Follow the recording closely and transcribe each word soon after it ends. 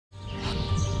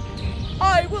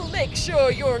will make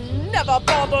sure you'll never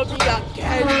bother me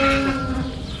again.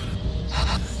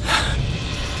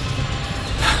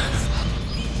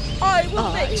 I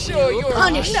will make sure you'll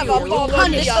never bother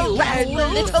me again. You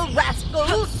little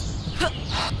rascals!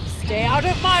 Stay out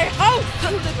of my house,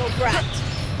 you little brat!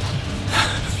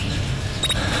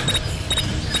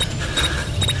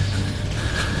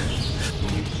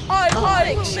 I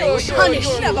will make sure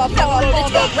you'll never bother me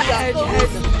again.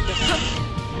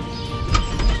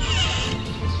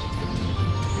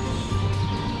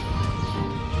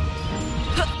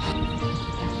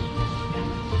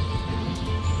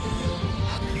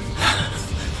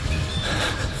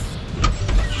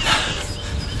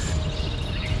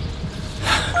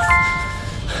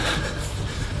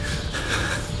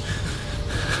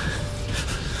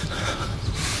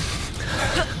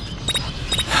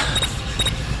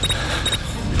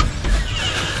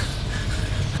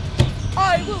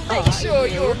 Make sure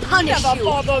you'll never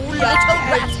bother me, little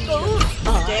rascals!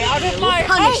 Stay out of my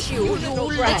house, you little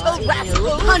rascals!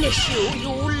 Punish you, you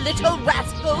little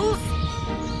rascals!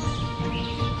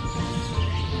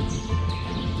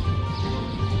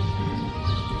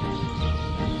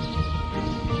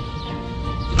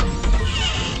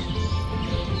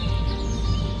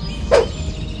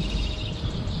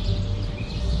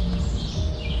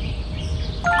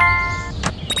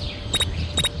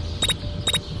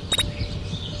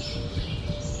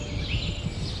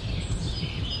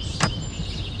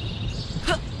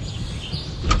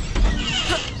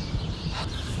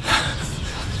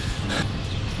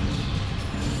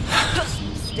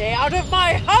 Stay out of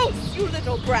my house, you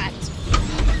little brat!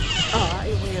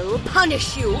 I will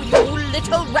punish you, you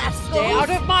little rascals! Stay out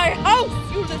of my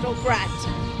house, you little brat!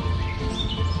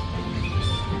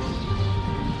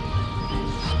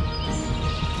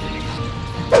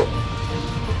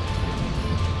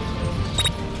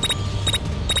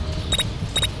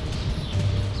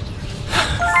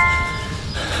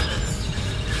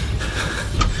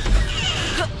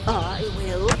 I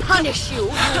will punish you, you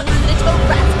little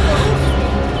rascals!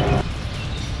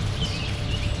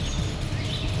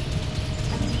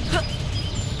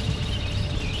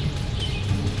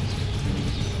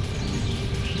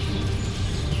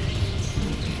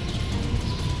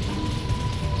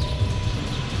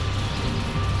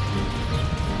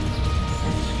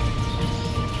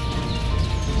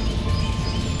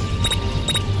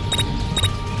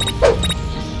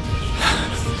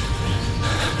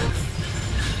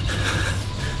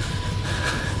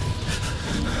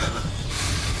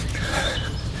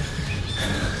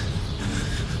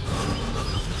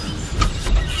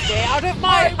 Stay out of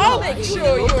my house! Make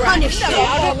sure you're punish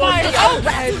out of my house,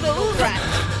 you little brat!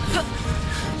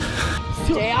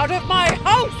 Stay out of my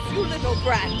house, you little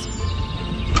brat!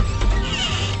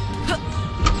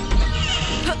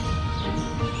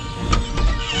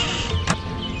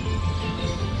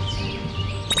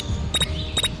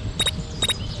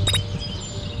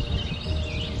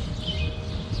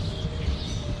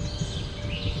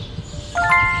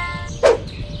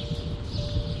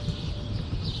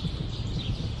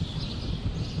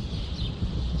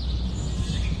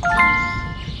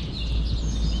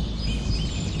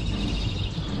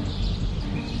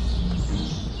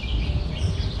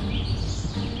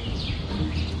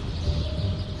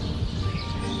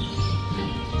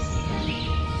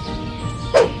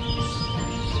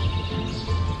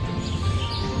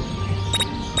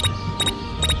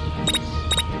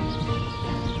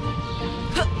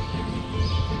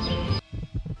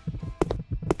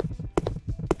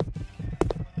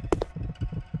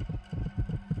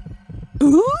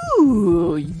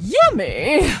 Ooh,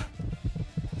 yummy!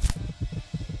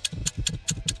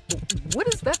 What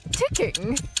is that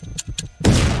ticking?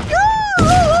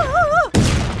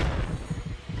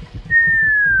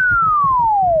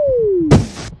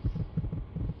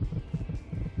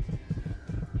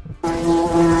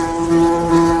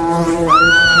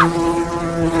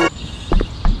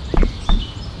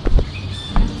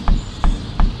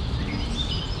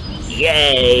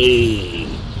 Yay!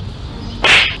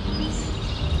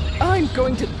 I'm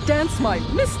going to dance my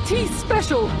Miss T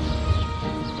special!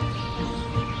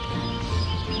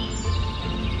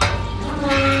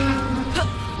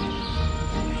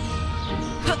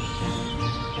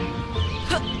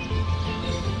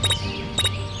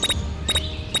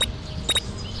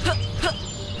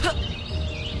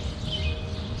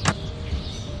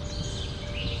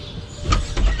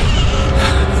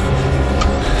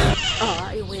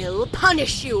 I will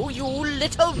punish you, you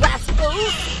little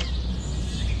rascals!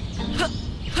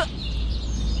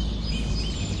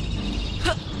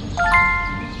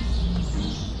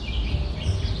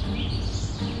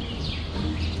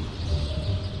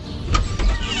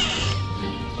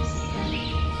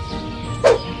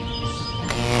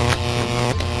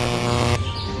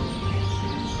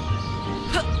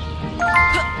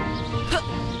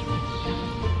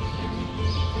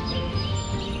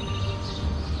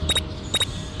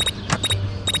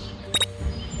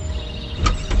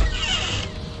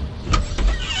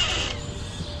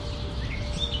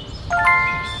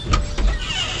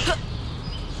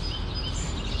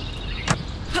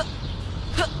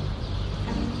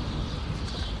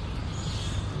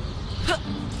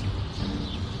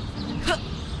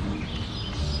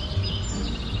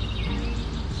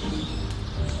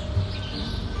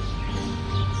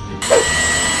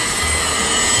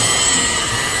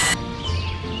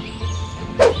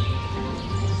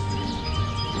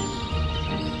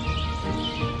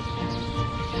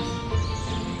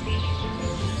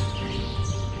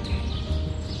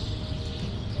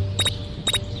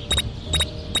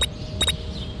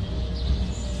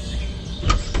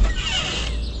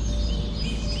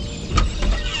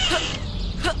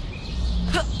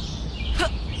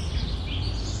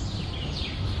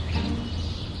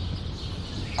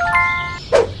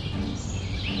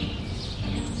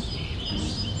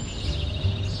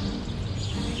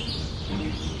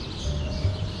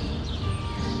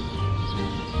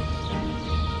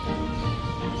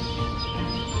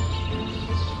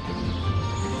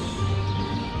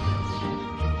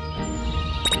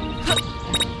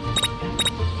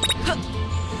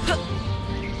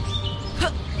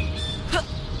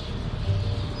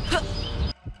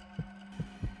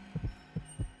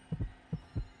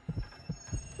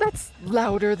 That's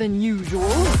louder than usual.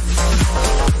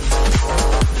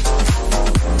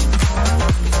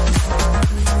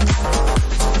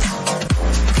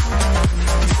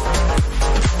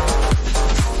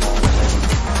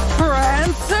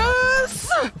 Francis!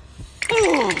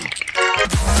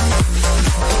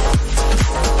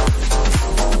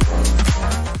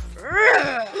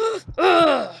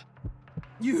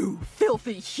 You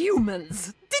filthy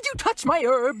humans! Did you touch my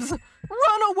herbs?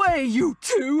 Run away, you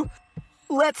two!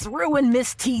 Let's ruin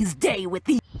Miss T's day with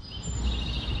the...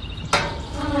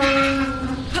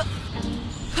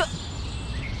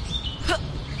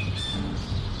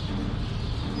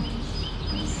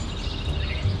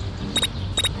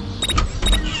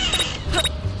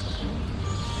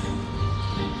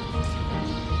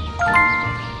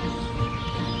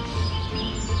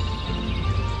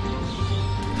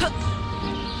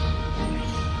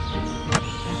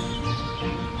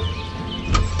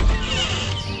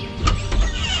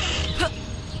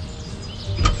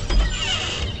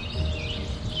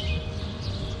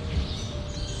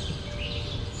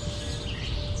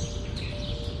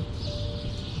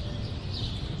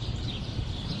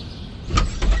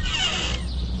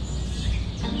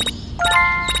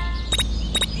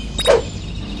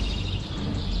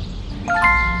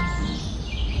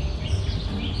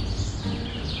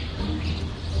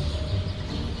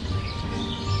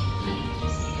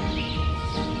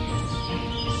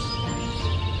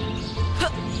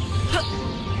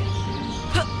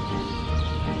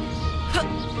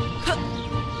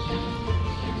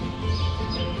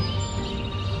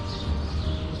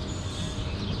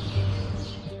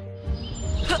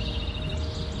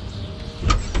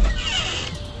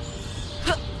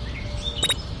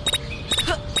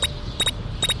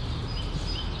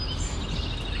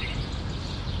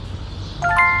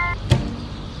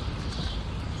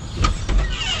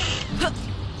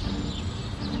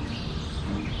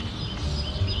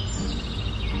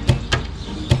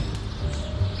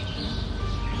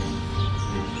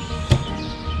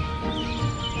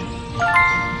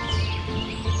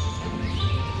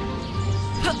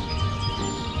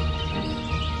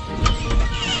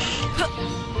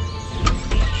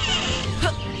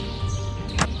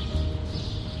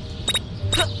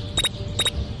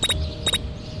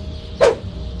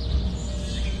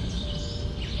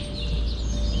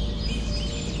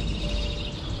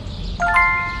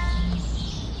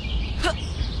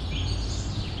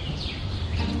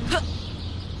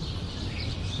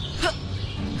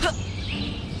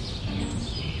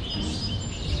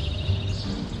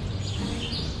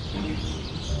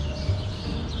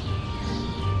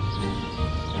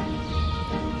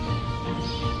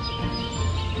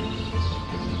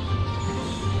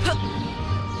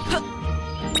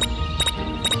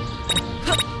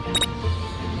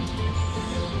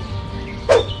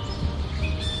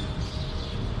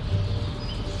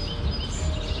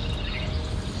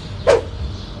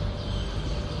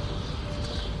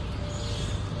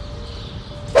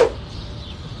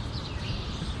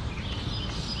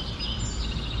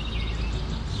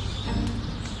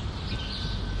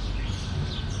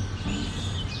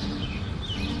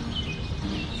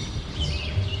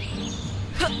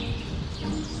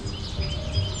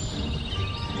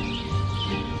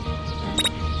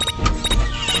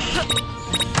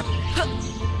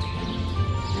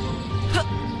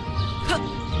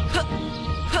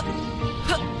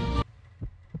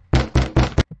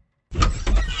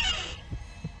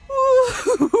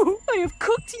 I have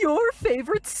cooked your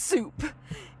favorite soup.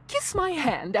 Kiss my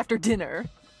hand after dinner.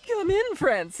 Come in,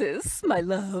 Francis, my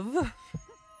love.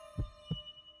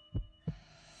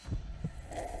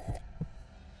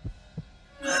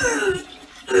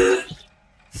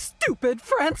 stupid,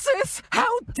 Francis!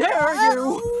 How dare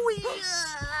you! Oh, yeah.